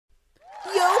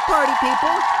party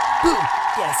people. Boom,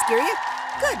 did I scare you?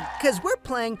 Good, because we're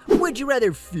playing Would You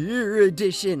Rather Fear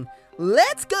Edition.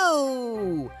 Let's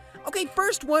go! Okay,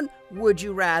 first one, would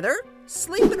you rather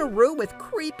sleep in a room with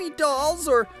creepy dolls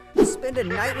or spend a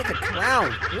night with a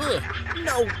clown? Ugh,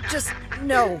 no, just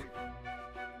no.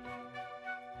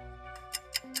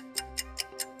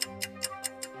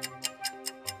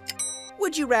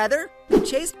 Would you rather be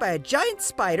chased by a giant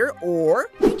spider or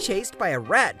be chased by a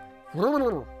rat?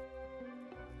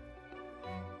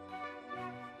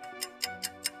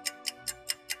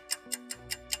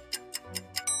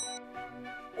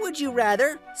 Would you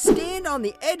rather stand on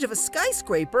the edge of a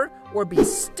skyscraper or be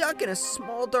stuck in a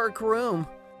small dark room?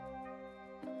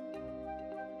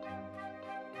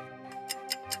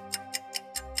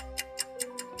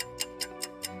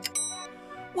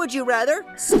 Would you rather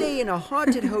stay in a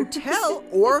haunted hotel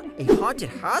or a haunted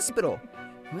hospital?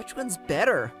 Which one's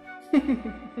better?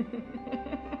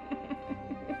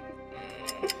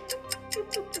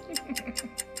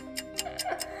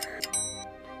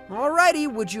 Alrighty,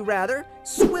 would you rather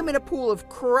swim in a pool of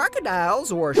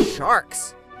crocodiles or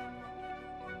sharks?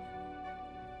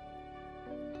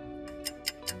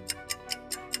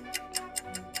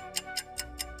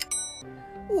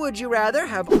 Would you rather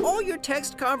have all your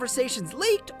text conversations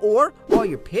leaked or all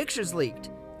your pictures leaked?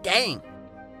 Dang.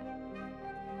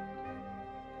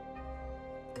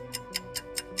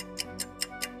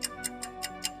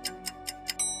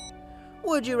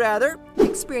 Would you rather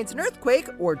experience an earthquake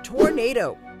or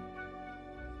tornado?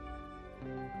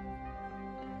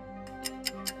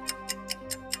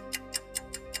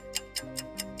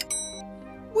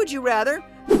 Would you rather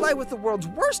fly with the world's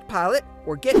worst pilot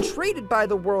or get treated by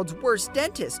the world's worst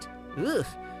dentist? Ugh,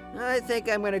 I think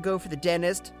I'm gonna go for the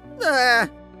dentist. Ah.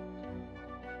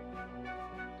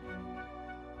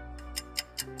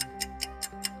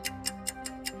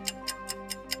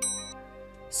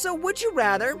 So would you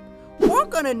rather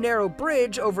walk on a narrow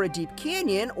bridge over a deep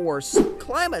canyon or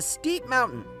climb a steep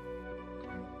mountain?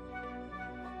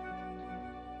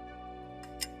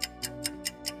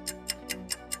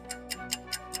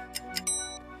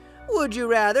 Would you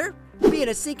rather be in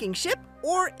a sinking ship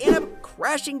or in a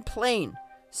crashing plane?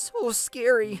 So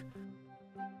scary.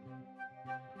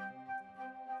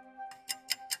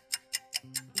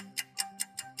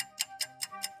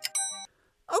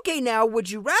 Okay, now,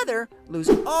 would you rather lose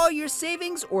all your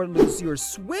savings or lose your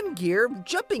swim gear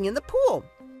jumping in the pool?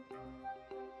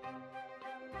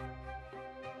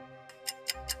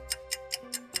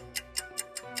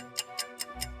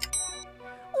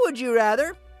 Would you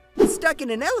rather be stuck in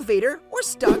an elevator or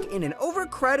stuck in an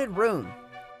overcrowded room?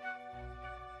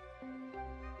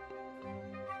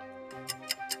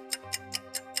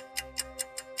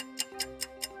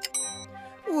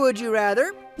 Would you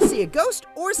rather see a ghost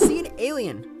or see an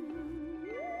alien?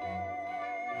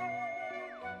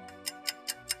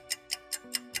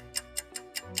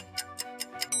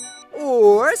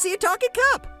 Or see a talking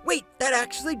cup? Wait, that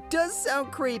actually does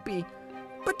sound creepy.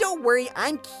 But don't worry,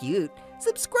 I'm cute.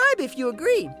 Subscribe if you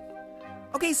agree.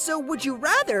 Okay, so would you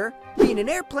rather be in an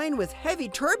airplane with heavy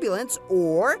turbulence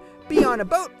or be on a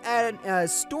boat at a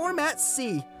storm at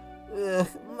sea? Ugh,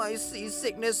 my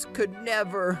seasickness could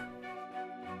never.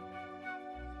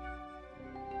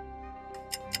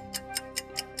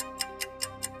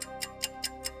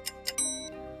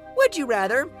 Would you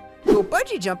rather go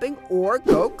bungee jumping or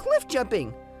go cliff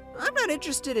jumping? I'm not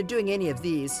interested in doing any of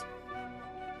these.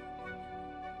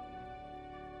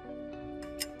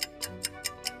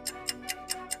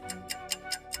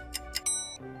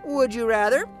 Would you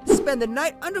rather spend the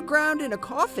night underground in a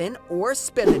coffin or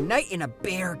spend the night in a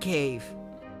bear cave?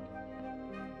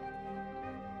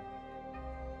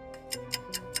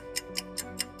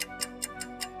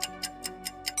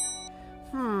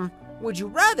 Would you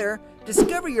rather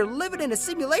discover you're living in a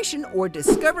simulation or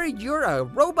discover you're a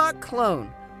robot clone?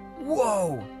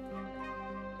 Whoa!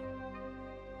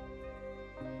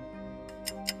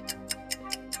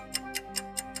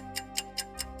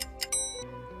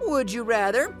 Would you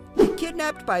rather get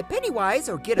kidnapped by Pennywise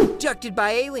or get abducted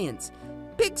by aliens?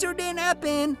 Pixar didn't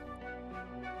happen.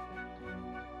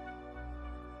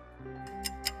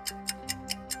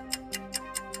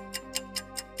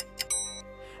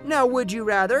 Now, would you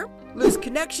rather lose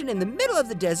connection in the middle of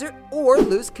the desert or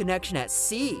lose connection at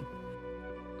sea?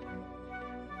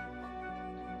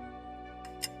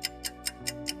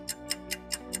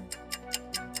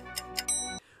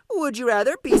 Would you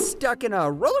rather be stuck in a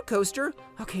roller coaster,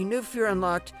 okay, new fear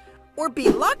unlocked, or be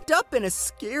locked up in a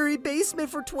scary basement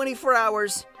for 24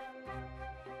 hours?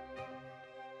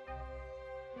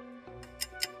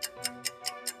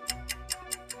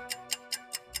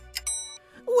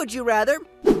 Would you rather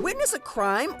witness a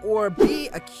crime or be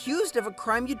accused of a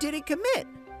crime you didn't commit?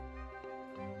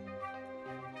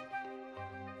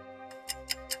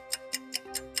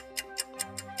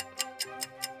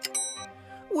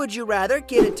 Would you rather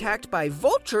get attacked by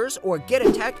vultures or get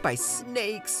attacked by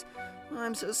snakes?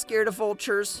 I'm so scared of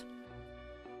vultures.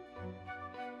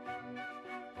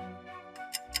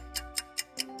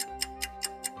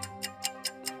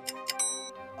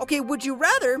 Okay, would you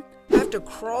rather have to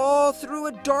crawl through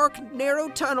a dark, narrow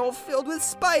tunnel filled with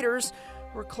spiders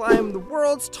or climb the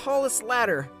world's tallest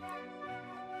ladder?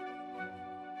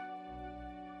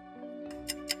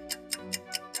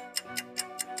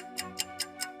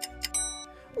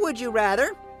 Would you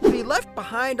rather be left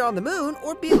behind on the moon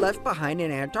or be left behind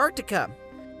in Antarctica?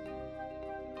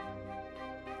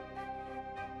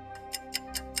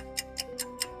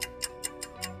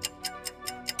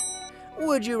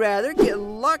 Would you rather get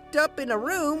locked up in a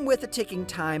room with a ticking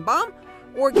time bomb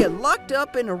or get locked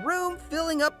up in a room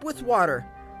filling up with water?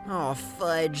 Oh,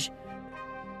 fudge.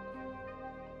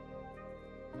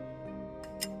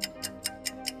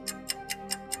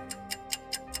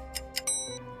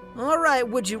 All right,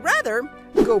 would you rather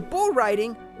go bull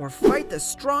riding or fight the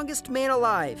strongest man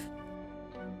alive?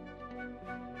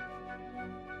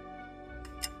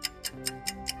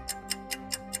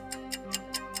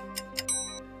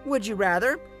 Would you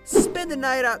rather spend the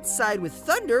night outside with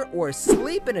thunder or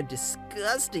sleep in a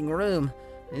disgusting room?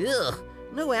 Ugh,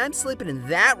 no way I'm sleeping in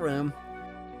that room.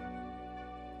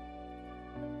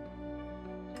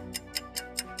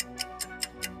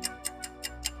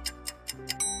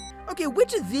 Okay,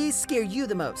 which of these scare you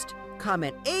the most?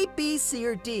 Comment A, B, C,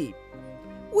 or D.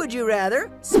 Would you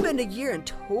rather spend a year in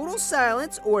total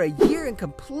silence or a year in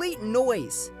complete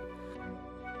noise?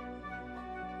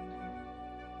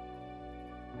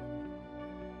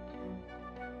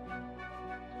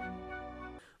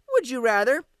 Would you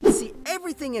rather see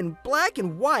everything in black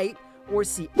and white or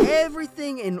see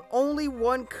everything in only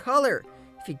one color?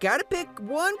 If you gotta pick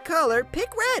one color, pick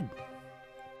red.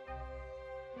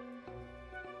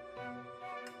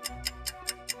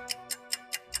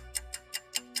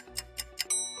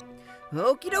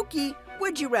 Okie dokie,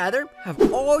 would you rather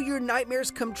have all your nightmares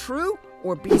come true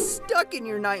or be stuck in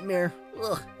your nightmare?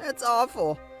 Ugh, that's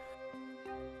awful.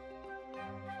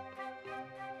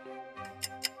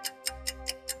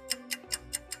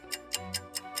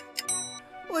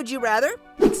 Would you rather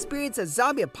experience a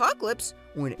zombie apocalypse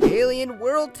or an alien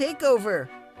world takeover?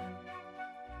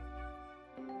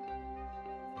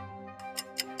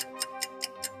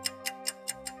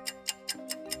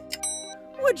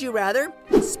 Would you rather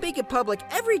speak in public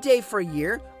every day for a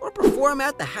year or perform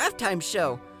at the halftime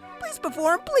show? Please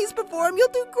perform, you'll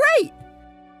do great!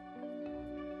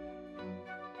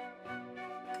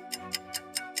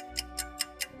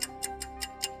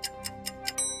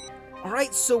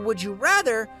 Alright, so would you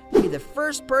rather be the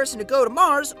first person to go to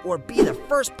Mars or be the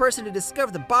first person to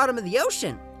discover the bottom of the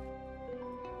ocean?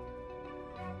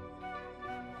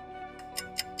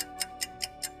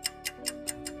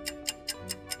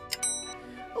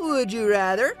 Would you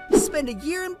rather spend a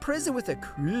year in prison with a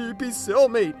creepy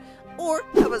cellmate or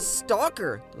have a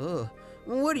stalker? Ugh,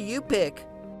 what do you pick?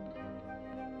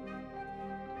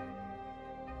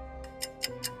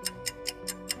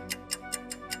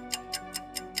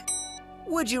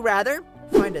 Would you rather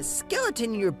find a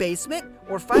skeleton in your basement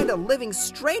or find a living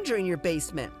stranger in your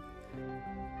basement?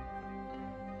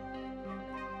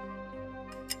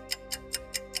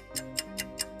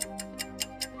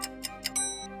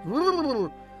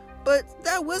 But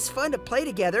that was fun to play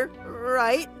together,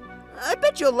 right? I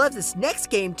bet you'll love this next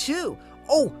game too.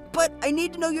 Oh, but I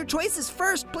need to know your choices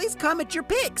first. Please comment your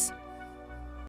picks.